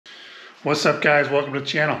What's up, guys? Welcome to the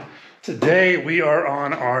channel. Today we are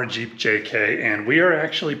on our Jeep JK and we are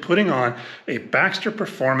actually putting on a Baxter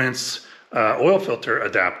Performance oil filter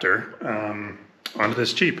adapter onto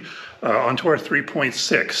this Jeep, onto our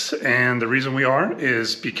 3.6. And the reason we are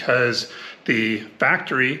is because the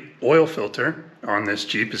factory oil filter on this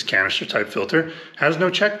Jeep, is canister type filter, has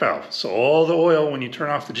no check valve. So all the oil, when you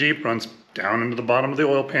turn off the Jeep, runs down into the bottom of the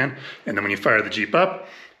oil pan. And then when you fire the Jeep up,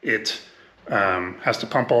 it has to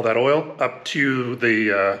pump all that oil up to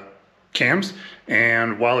the cams,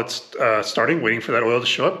 and while it's starting, waiting for that oil to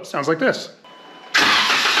show up, it sounds like this.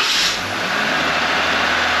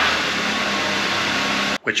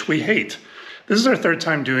 Which we hate. This is our third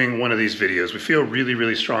time doing one of these videos. We feel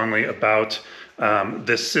really strongly about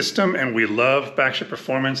this system, and we love Baxter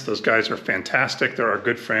Performance. Those guys are fantastic. They're our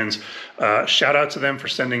good friends. Shout out to them for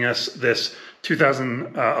sending us this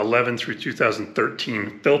 2011 through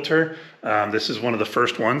 2013 filter. This is one of the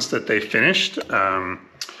first ones that they finished.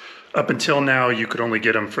 Up until now, you could only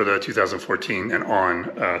get them for the 2014 and on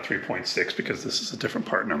 3.6 because this is a different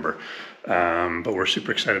part number. But we're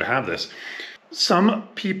super excited to have this. Some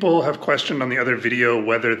people have questioned on the other video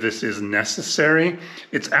whether this is necessary.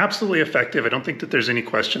 It's absolutely effective. I don't think that there's any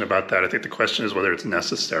question about that. I think the question is whether it's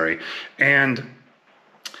necessary. And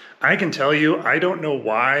I can tell you, I don't know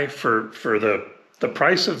why for the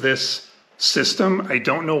price of this system, I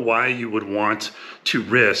don't know why you would want to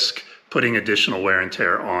risk putting additional wear and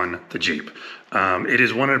tear on the Jeep. It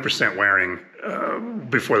is 100% wearing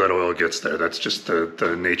before that oil gets there. That's just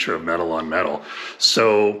the nature of metal on metal.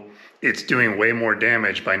 So it's doing way more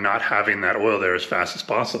damage by not having that oil there as fast as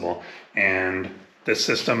possible. And this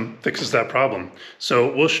system fixes that problem.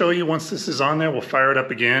 So we'll show you once this is on there, we'll fire it up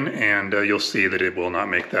again, and you'll see that it will not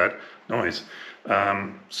make that noise.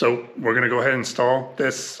 So we're gonna go ahead and install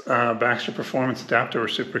this Baxter Performance adapter. We're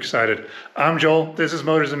super excited. I'm Joel, this is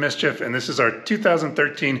Motors and Mischief, and this is our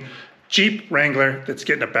 2013 Jeep Wrangler that's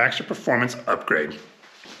getting a Baxter Performance upgrade.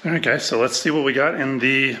 All right, guys, so let's see what we got in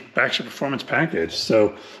the Baxter Performance package.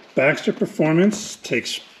 So Baxter Performance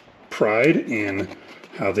takes pride in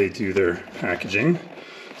how they do their packaging.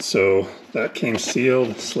 So that came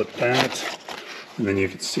sealed, slip that, and then you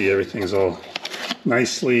can see everything's all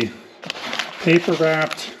nicely paper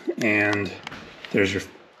wrapped, and there's your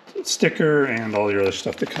sticker and all your other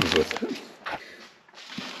stuff that comes with it.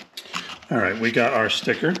 All right, we got our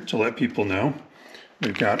sticker to let people know.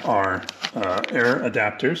 We've got our air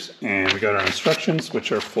adapters, and we got our instructions,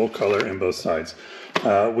 which are full color in both sides.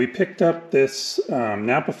 We picked up this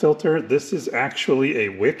Napa filter. This is actually a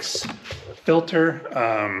Wix filter.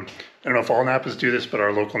 I don't know if all Napas do this, but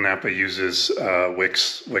our local Napa uses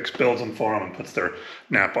Wix. Wix builds them for them and puts their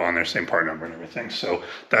Napa on their same part number and everything. So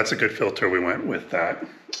that's a good filter. We went with that.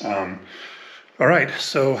 All right,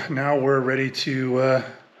 so now we're ready to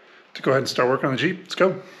go ahead and start working on the Jeep. Let's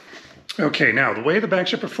go. Okay, now the way the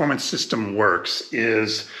Baxter Performance system works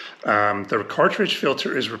is the cartridge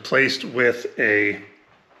filter is replaced with their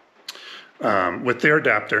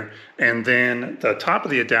adapter, and then the top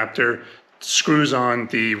of the adapter screws on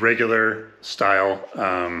the regular style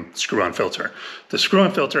screw-on filter. The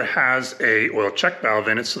screw-on filter has a oil check valve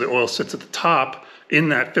in it, so the oil sits at the top in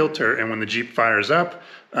that filter, and when the Jeep fires up,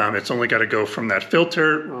 it's only got to go from that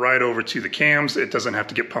filter right over to the cams. It doesn't have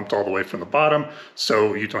to get pumped all the way from the bottom,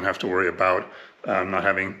 so you don't have to worry about not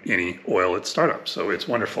having any oil at startup. So it's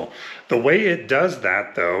wonderful. The way it does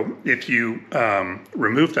that, though, if you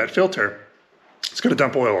remove that filter, it's going to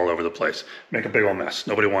dump oil all over the place, make a big old mess.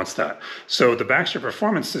 Nobody wants that. So the Baxter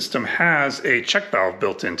Performance system has a check valve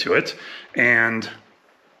built into it, and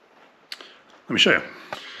let me show you.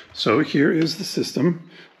 So here is the system.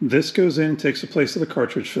 This goes in, takes the place of the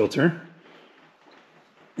cartridge filter,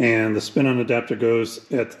 and the spin-on adapter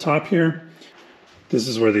goes at the top here. This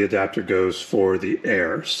is where the adapter goes for the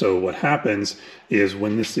air. So what happens is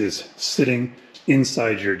when this is sitting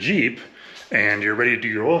inside your Jeep and you're ready to do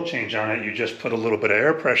your oil change on it, you just put a little bit of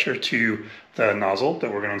air pressure to the nozzle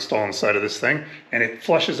that we're going to install inside of this thing, and it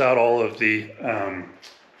flushes out all of the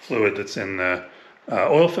fluid that's in the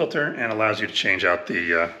oil filter and allows you to change out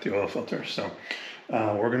the oil filter. So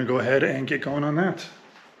we're going to go ahead and get going on that.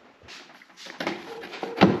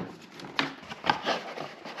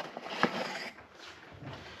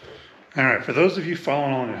 All right, for those of you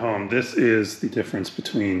following along at home, this is the difference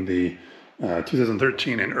between the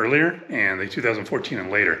 2013 and earlier and the 2014 and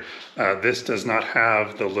later. This does not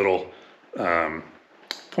have the little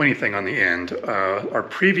pointy thing on the end. Our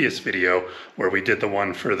previous video where we did the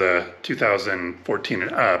one for the 2014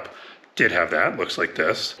 and up did have that. Looks like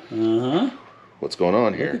this. What's going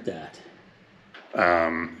on here? Look at that.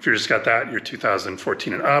 If you just got that, you're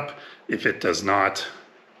 2014 and up. If it does not,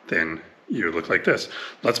 then you look like this.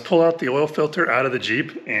 Let's pull out the oil filter out of the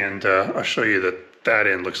Jeep, and I'll show you that that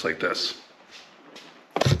end looks like this.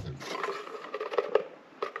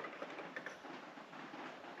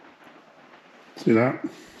 See that?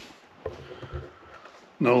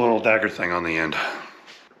 No little dagger thing on the end.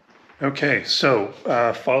 Okay, so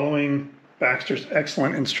following Baxter's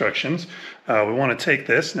excellent instructions, we want to take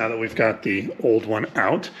this, now that we've got the old one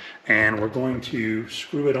out, and we're going to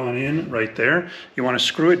screw it on in right there. You want to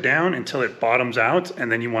screw it down until it bottoms out,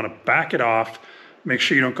 and then you want to back it off. Make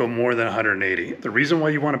sure you don't go more than 180. The reason why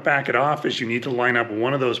you want to back it off is you need to line up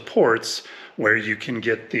one of those ports where you can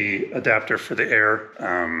get the adapter for the air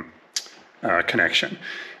connection.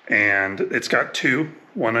 And it's got two,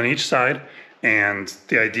 one on each side. And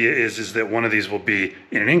the idea is that one of these will be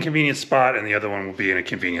in an inconvenient spot and the other one will be in a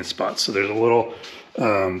convenient spot. So there's a little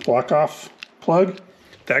block off plug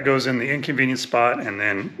that goes in the inconvenient spot, and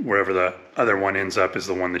then wherever the other one ends up is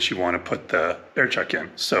the one that you want to put the air chuck in.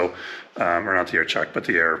 So, or not the air chuck, but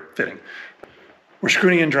the air fitting. We're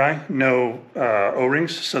screwing in dry, no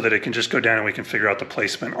O-rings, so that it can just go down and we can figure out the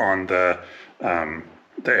placement on the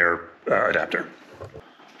air adapter.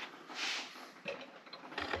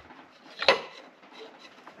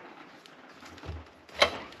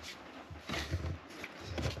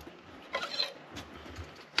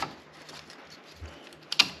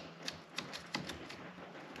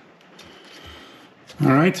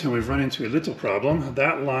 All right, and we've run into a little problem.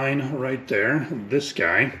 That line right there, this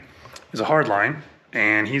guy, is a hard line,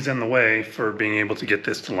 and he's in the way for being able to get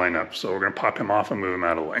this to line up. So we're gonna pop him off and move him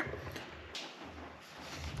out of the way.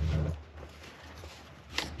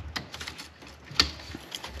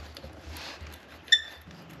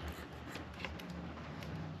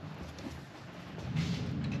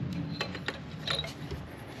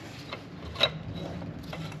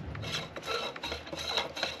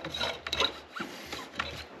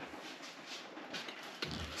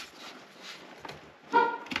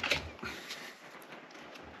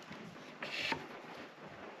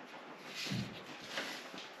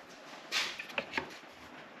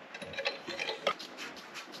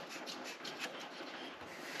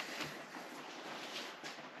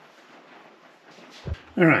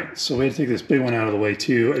 All right, so we had to take this big one out of the way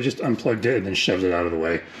too. I just unplugged it and then shoved it out of the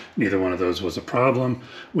way. Neither one of those was a problem.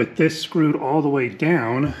 With this screwed all the way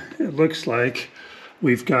down, it looks like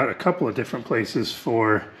we've got a couple of different places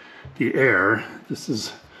for the air. This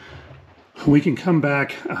is, we can come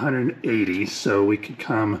back 180, so we could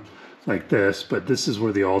come like this, but this is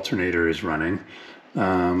where the alternator is running.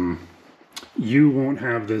 You won't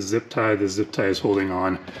have the zip tie. The zip tie is holding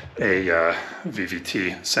on a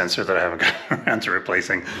VVT sensor that I haven't got around to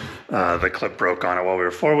replacing. The clip broke on it while we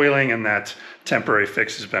were four-wheeling, and that temporary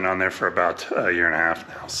fix has been on there for about a year and a half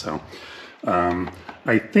now. So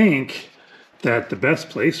I think that the best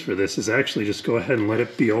place for this is actually just go ahead and let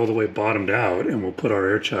it be all the way bottomed out, and we'll put our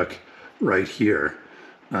air chuck right here.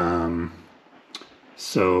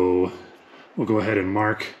 So we'll go ahead and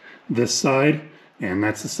mark this side, and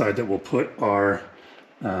that's the side that we'll put our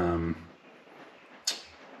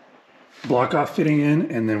block off fitting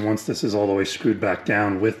in. And then once this is all the way screwed back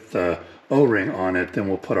down with the O-ring on it, then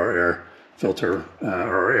we'll put our air filter or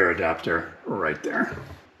our air adapter right there.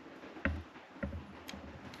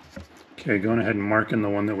 Okay, going ahead and marking the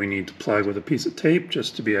one that we need to plug with a piece of tape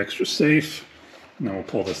just to be extra safe. And then we'll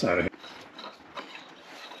pull this out of here.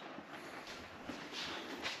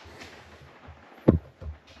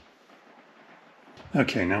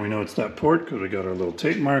 Okay, now we know it's that port because we got our little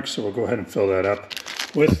tape mark, so we'll go ahead and fill that up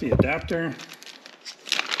with the adapter.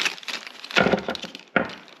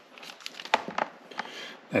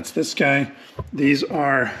 That's this guy. These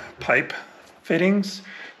are pipe fittings,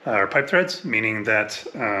 or pipe threads, meaning that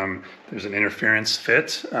there's an interference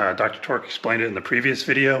fit. Dr. Torque explained it in the previous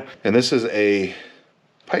video. And this is a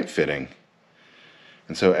pipe fitting.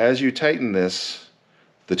 And so as you tighten this,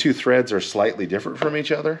 the two threads are slightly different from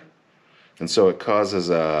each other. And so it causes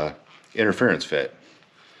a interference fit.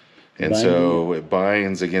 And so it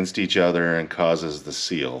binds against each other and causes the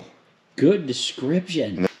seal. Good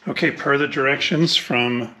description. Okay, per the directions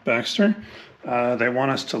from Baxter, they want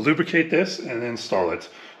us to lubricate this and install it.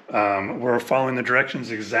 We're following the directions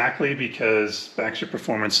exactly because Baxter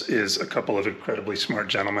Performance is a couple of incredibly smart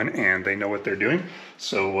gentlemen and they know what they're doing.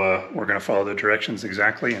 So we're going to follow the directions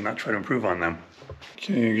exactly and not try to improve on them.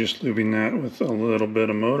 Okay, you're just lubing that with a little bit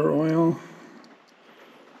of motor oil.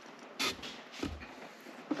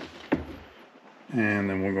 And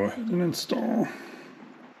then we'll go ahead and install.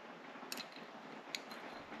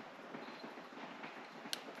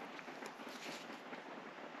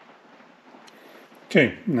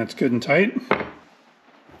 Okay, and that's good and tight.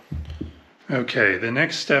 Okay, the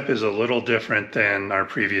next step is a little different than our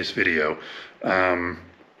previous video.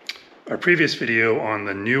 Our previous video on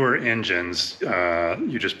the newer engines,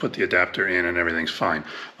 you just put the adapter in and everything's fine.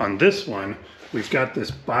 On this one, we've got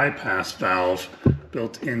this bypass valve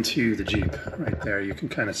built into the Jeep right there. You can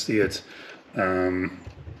kind of see it on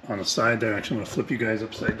the side there. Actually, I'm gonna flip you guys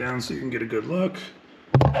upside down so you can get a good look.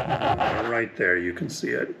 Right there, you can see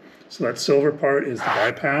it. So that silver part is the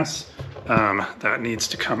bypass. That needs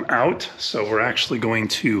to come out. So we're actually going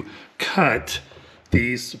to cut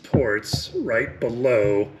these supports right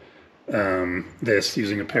below this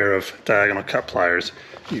using a pair of diagonal cut pliers.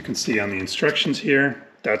 You can see on the instructions here,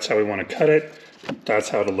 that's how we want to cut it. That's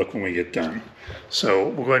how it'll look when we get done. So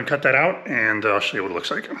we'll go ahead and cut that out and I'll show you what it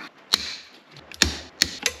looks like.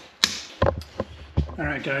 All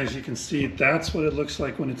right, guys, you can see that's what it looks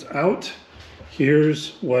like when it's out.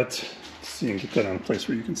 Here's what, let's see and get that on a place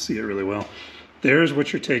where you can see it really well. There's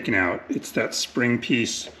what you're taking out. It's that spring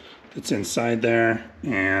piece that's inside there,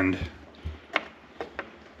 and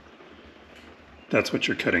that's what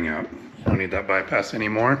you're cutting out. You don't need that bypass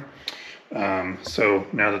anymore. So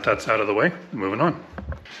now that that's out of the way, moving on.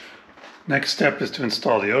 Next step is to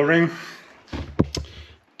install the O-ring.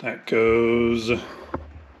 That goes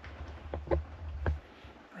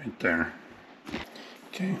right there.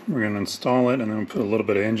 Okay, we're going to install it and then we'll put a little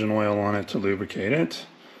bit of engine oil on it to lubricate it.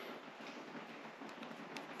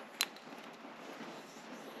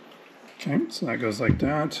 Okay, so that goes like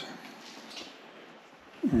that.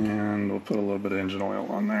 And we'll put a little bit of engine oil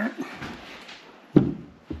on there.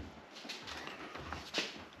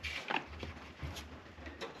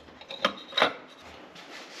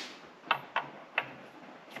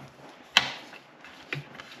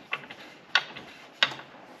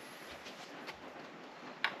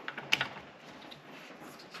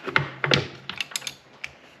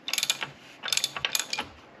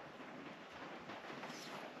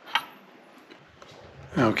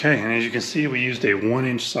 Okay, and as you can see, we used a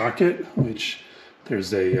 1-inch socket, which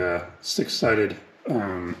there's a 6-sided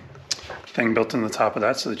thing built in the top of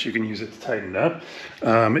that so that you can use it to tighten it up.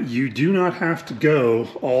 You do not have to go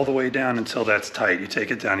all the way down until that's tight. You take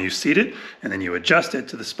it down, you seat it, and then you adjust it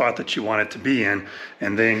to the spot that you want it to be in,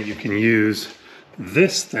 and then you can use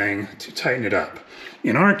this thing to tighten it up.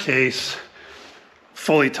 In our case,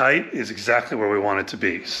 fully tight is exactly where we want it to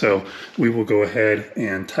be. So we will go ahead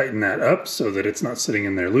and tighten that up so that it's not sitting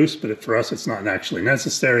in there loose, but for us, it's not actually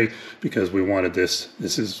necessary because we wanted this.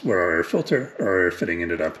 This is where our air filter, our air fitting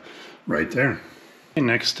ended up right there. Okay,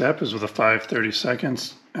 next step is with a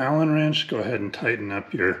 5/32 Allen wrench. Go ahead and tighten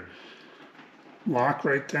up your lock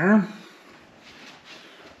right there.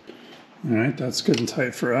 All right, that's good and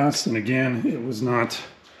tight for us. And again, it was not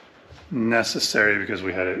necessary because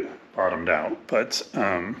we had it bottomed out, but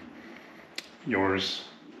yours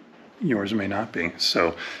may not be.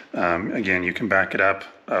 So again, you can back it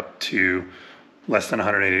up to less than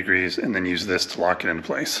 180 degrees and then use this to lock it into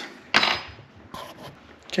place.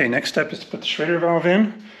 Okay, next step is to put the Schrader valve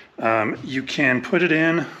in. You can put it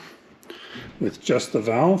in with just the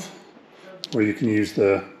valve, or you can use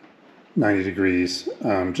the 90 degrees,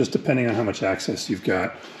 just depending on how much access you've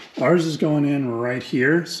got. Ours is going in right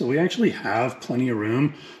here, so we actually have plenty of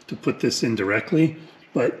room to put this in directly,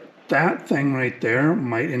 but that thing right there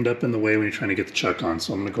might end up in the way when you're trying to get the chuck on.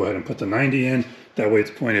 So I'm gonna go ahead and put the 90 in. That way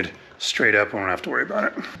it's pointed straight up and we don't have to worry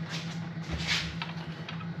about it.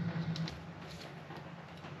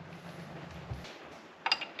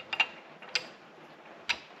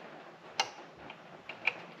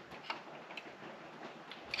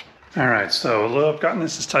 All right, so I've gotten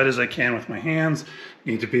this as tight as I can with my hands.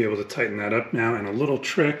 Need to be able to tighten that up now. And a little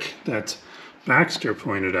trick that Baxter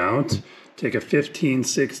pointed out, take a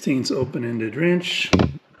 15/16 open-ended wrench,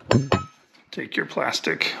 take your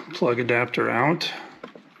plastic plug adapter out,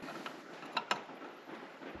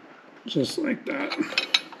 just like that.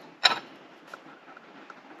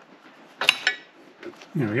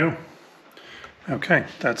 There we go. Okay,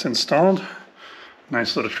 that's installed.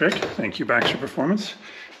 Nice little trick. Thank you, Baxter Performance.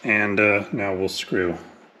 And now we'll screw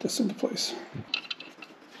this into place.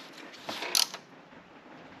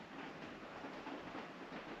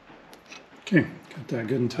 Okay, got that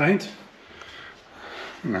good and tight.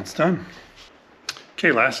 And that's done.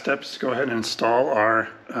 Okay, last step is to go ahead and install our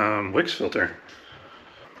Wix filter.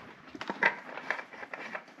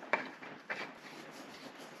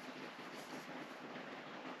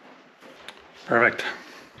 Perfect.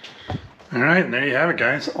 All right, and there you have it,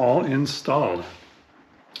 guys, all installed.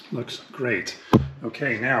 Looks great.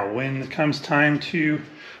 Okay, now when it comes time to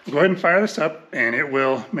go ahead and fire this up, and it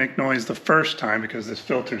will make noise the first time because this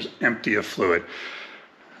filter's empty of fluid.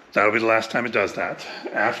 That'll be the last time it does that.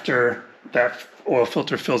 After that oil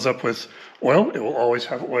filter fills up with oil. It will always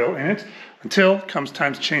have oil in it until it comes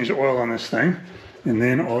time to change the oil on this thing. And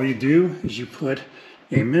then all you do is you put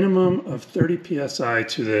a minimum of 30 psi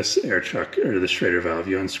to this air chuck or to the Schrader valve.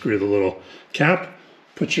 You unscrew the little cap,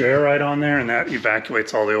 put your air right on there, and that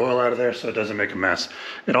evacuates all the oil out of there so it doesn't make a mess.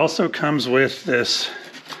 It also comes with this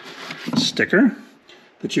sticker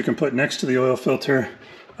that you can put next to the oil filter.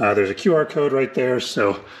 There's a QR code right there,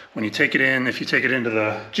 so when you take it in, if you take it into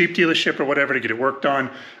the Jeep dealership or whatever to get it worked on,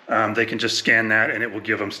 they can just scan that and it will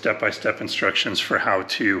give them step-by-step instructions for how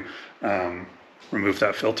to remove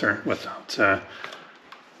that filter without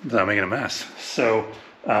making a mess. So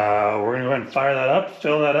we're gonna go ahead and fire that up,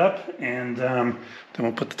 fill that up, and then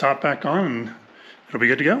we'll put the top back on and it'll be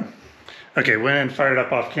good to go. Okay, went and fired it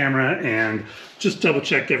up off camera and just double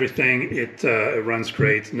checked everything. It runs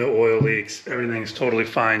great, no oil leaks, everything's totally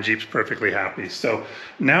fine. Jeep's perfectly happy. So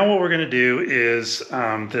now what we're gonna do is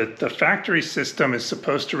the factory system is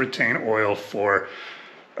supposed to retain oil for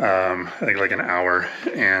I think like an hour,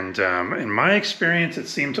 and in my experience it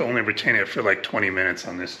seemed to only retain it for like 20 minutes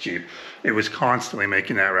on this Jeep. It was constantly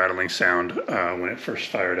making that rattling sound when it first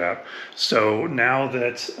fired up. So now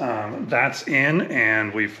that that's in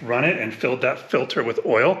and we've run it and filled that filter with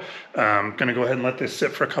oil, I'm gonna go ahead and let this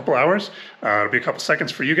sit for a couple hours. It'll be a couple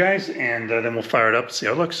seconds for you guys, and then we'll fire it up and see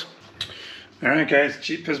how it looks. All right guys,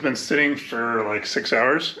 Jeep has been sitting for like 6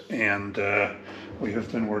 hours, and we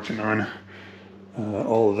have been working on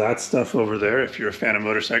all of that stuff over there. If you're a fan of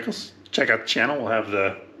motorcycles, check out the channel. We'll have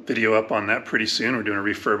the video up on that pretty soon. We're doing a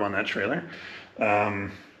refurb on that trailer.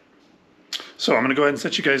 So I'm gonna go ahead and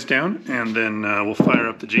set you guys down, and then we'll fire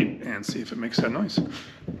up the Jeep and see if it makes that noise.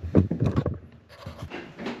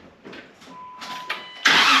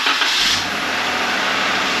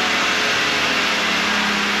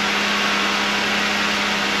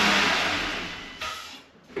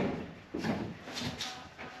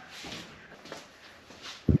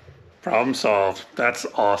 Problem solved. That's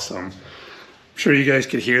awesome. I'm sure you guys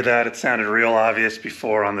could hear that. It sounded real obvious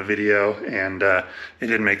before on the video, and it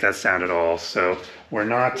didn't make that sound at all. So we're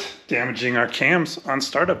not damaging our cams on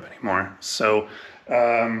startup anymore. So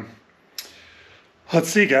let's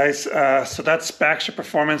see, guys. So that's Baxter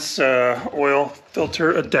Performance oil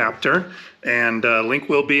filter adapter, and link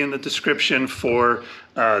will be in the description for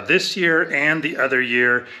this year and the other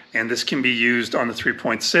year, and this can be used on the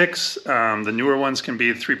 3.6. The newer ones can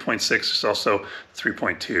be 3.6. There's also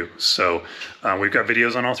 3.2. So we've got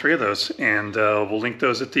videos on all three of those, and we'll link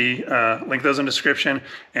those at the link those in the description,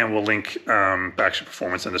 and we'll link Baxter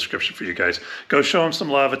Performance in the description for you guys. Go show them some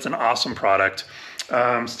love. It's an awesome product.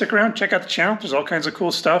 Stick around, check out the channel. There's all kinds of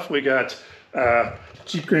cool stuff. We got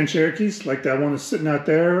Jeep Grand Cherokees, like that one that's sitting out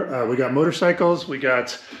there. We got motorcycles. We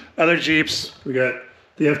got other Jeeps. We got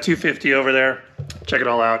the F-250 over there. Check it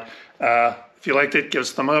all out. If you liked it, give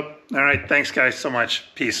us a thumb up. All right, thanks guys so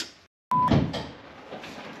much. Peace.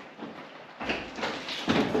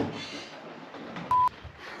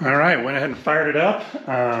 All right, went ahead and fired it up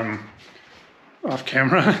off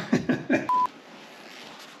camera.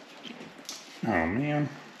 Oh man.